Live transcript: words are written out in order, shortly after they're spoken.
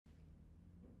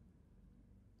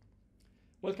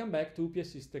Welcome back to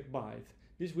PSC Tech Byte.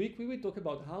 This week we will talk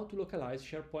about how to localize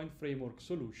SharePoint Framework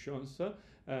solutions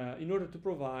in order to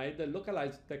provide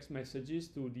localized text messages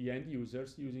to the end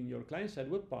users using your client-side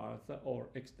web part or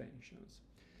extensions.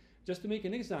 Just to make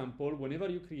an example, whenever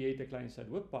you create a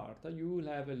client-side web part, you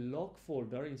will have a log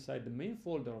folder inside the main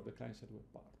folder of the client-side web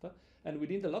part, and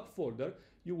within the log folder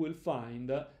you will find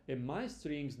a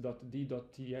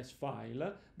mystrings.d.ts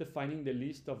file defining the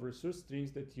list of resource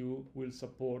strings that you will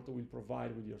support or will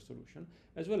provide with your solution,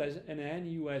 as well as an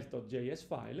nus.js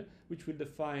file which will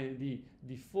define the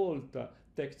default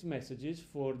text messages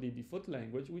for the default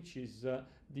language, which is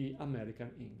the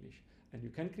American English. And you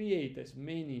can create as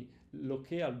many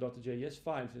locale.js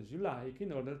files as you like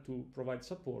in order to provide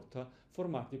support for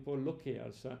multiple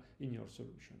locales in your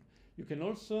solution. You can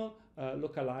also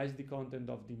localize the content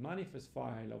of the manifest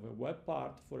file of a web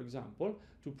part, for example,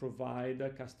 to provide a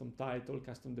custom title,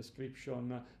 custom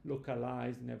description,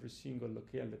 localized in every single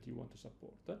locale that you want to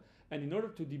support. And in order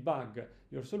to debug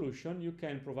your solution, you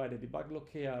can provide a debug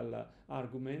locale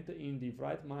argument in the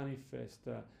write manifest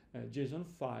JSON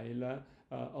file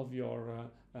of your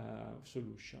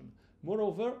solution.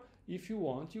 Moreover, if you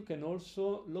want, you can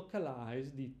also localize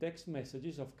the text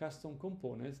messages of custom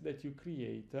components that you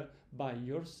create by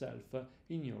yourself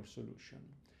in your solution.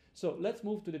 So let's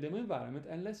move to the demo environment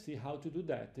and let's see how to do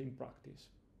that in practice.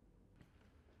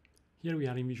 Here we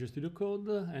are in Visual Studio Code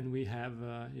and we have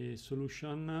a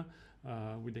solution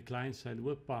with the client-side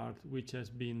web part which has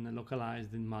been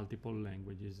localized in multiple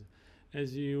languages.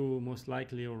 As you most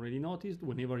likely already noticed,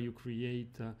 whenever you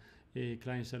create a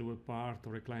client-side web part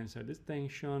or a client-side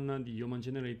extension, the Yeoman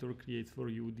generator creates for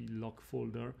you the log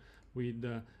folder with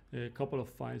a couple of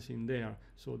files in there.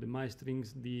 So the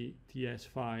mystrings.ts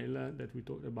file that we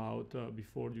talked about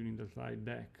before during the slide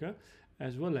deck,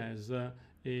 as well as a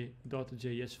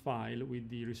 .js file with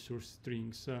the resource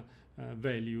strings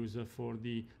values for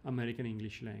the American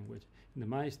English language. In the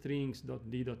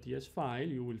mystrings.d.ts file,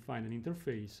 you will find an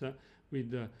interface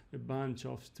with a bunch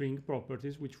of string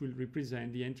properties which will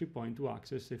represent the entry point to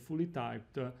access a fully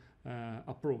typed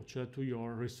approach to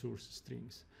your resource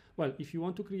strings. Well, if you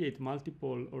want to create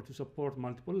multiple or to support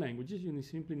multiple languages, you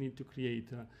simply need to create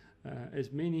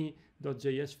as many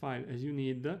 .js files as you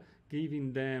need,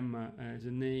 giving them as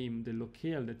a name the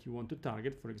locale that you want to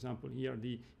target. For example, here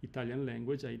the Italian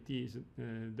language it is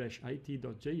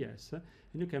 -it.js,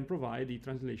 and you can provide the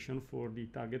translation for the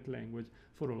target language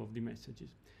for all of the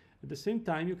messages. At the same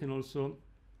time, you can also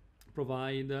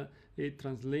provide a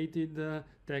translated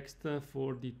text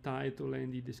for the title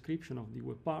and the description of the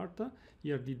web part.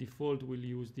 Here the default will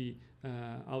use the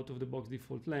out-of-the-box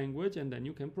default language, and then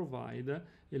you can provide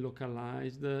a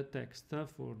localized text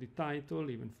for the title,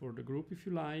 even for the group if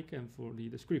you like, and for the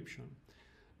description.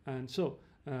 And so,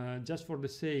 just for the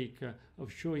sake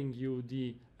of showing you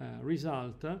the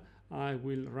result, I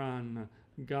will run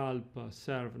gulp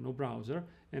serve no browser,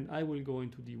 and I will go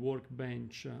into the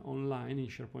workbench online in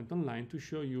SharePoint Online to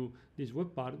show you this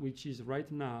web part, which is right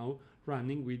now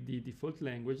running with the default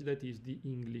language that is the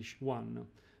English one.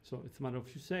 So it's a matter of a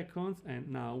few seconds, and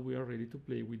now we are ready to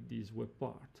play with this web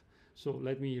part. So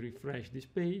let me refresh this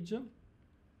page,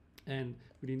 and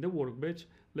within the workbench,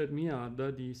 let me add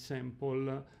the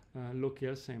sample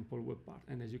locale sample web part.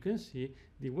 And as you can see,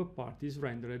 the web part is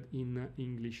rendered in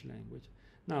English language.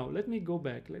 Now let me go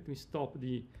back, let me stop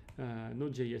the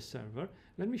Node.js server.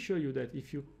 Let me show you that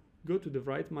if you go to the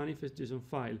write manifest JSON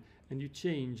file and you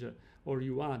change or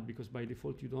you add, because by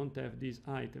default you don't have this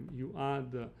item, you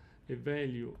add a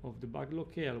value of the bug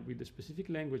locale with the specific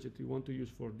language that you want to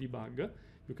use for debug,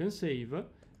 you can save,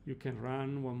 you can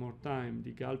run one more time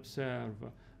the gulp serve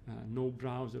no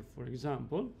browser, for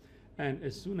example, and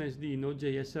as soon as the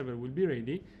Node.js server will be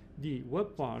ready, the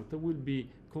web part will be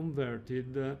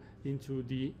converted into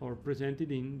the or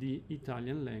presented in the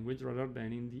Italian language rather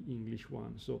than in the English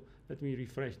one. So let me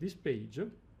refresh this page,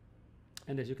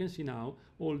 and as you can see now,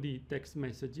 all the text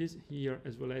messages here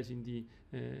as well as in the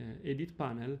edit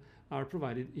panel are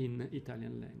provided in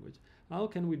Italian language. How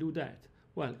can we do that?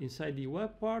 Well, inside the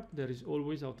web part there is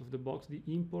always out of the box the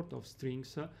import of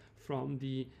strings from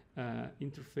the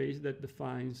interface that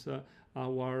defines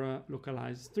our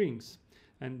localized strings.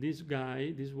 And this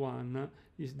guy, this one,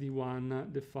 is the one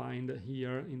defined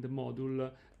here in the module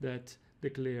that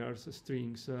declares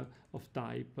strings of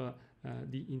type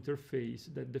the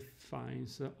interface that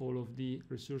defines all of the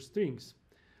resource strings.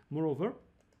 Moreover,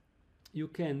 you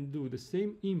can do the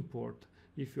same import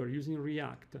if you are using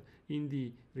React in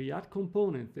the React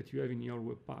component that you have in your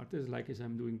web part, as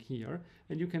I'm doing here,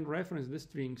 and you can reference the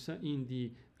strings in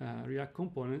the React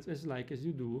components as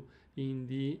you do in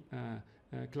the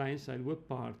client-side web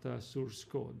part source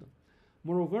code.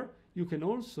 Moreover, you can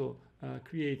also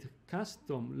create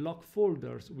custom lock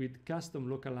folders with custom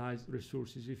localized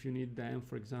resources if you need them,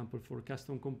 for example, for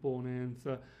custom components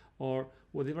or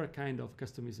whatever kind of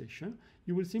customization.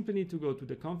 You will simply need to go to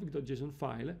the config.json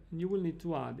file, and you will need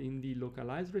to add in the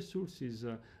localized resources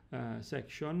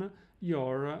section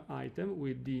your item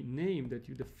with the name that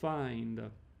you defined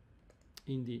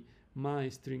in the my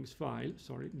strings file,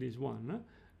 sorry, this one,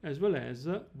 as well as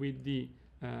with the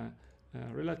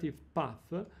relative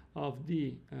path of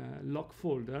the lock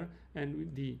folder and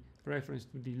with the reference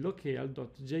to the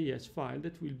locale.js file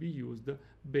that will be used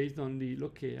based on the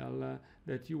locale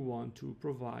that you want to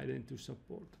provide and to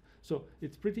support. So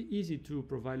it's pretty easy to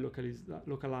provide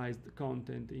localized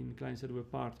content in client-side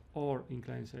web part or in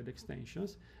client-side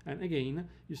extensions. And again,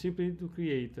 you simply need to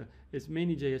create as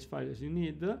many JS files as you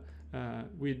need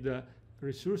with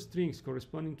resource strings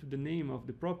corresponding to the name of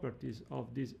the properties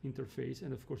of this interface,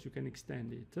 and of course you can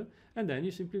extend it, and then you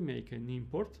simply make an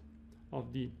import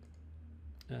of the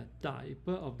type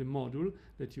of the module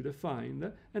that you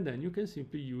defined, and then you can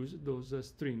simply use those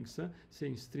strings,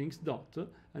 saying strings dot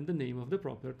and the name of the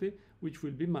property, which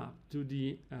will be mapped to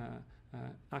the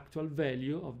actual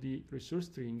value of the resource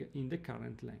string in the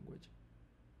current language.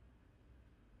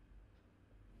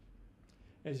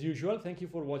 As usual, thank you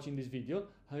for watching this video.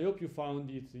 I hope you found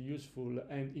it useful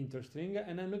and interesting,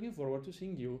 and I'm looking forward to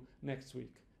seeing you next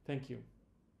week. Thank you.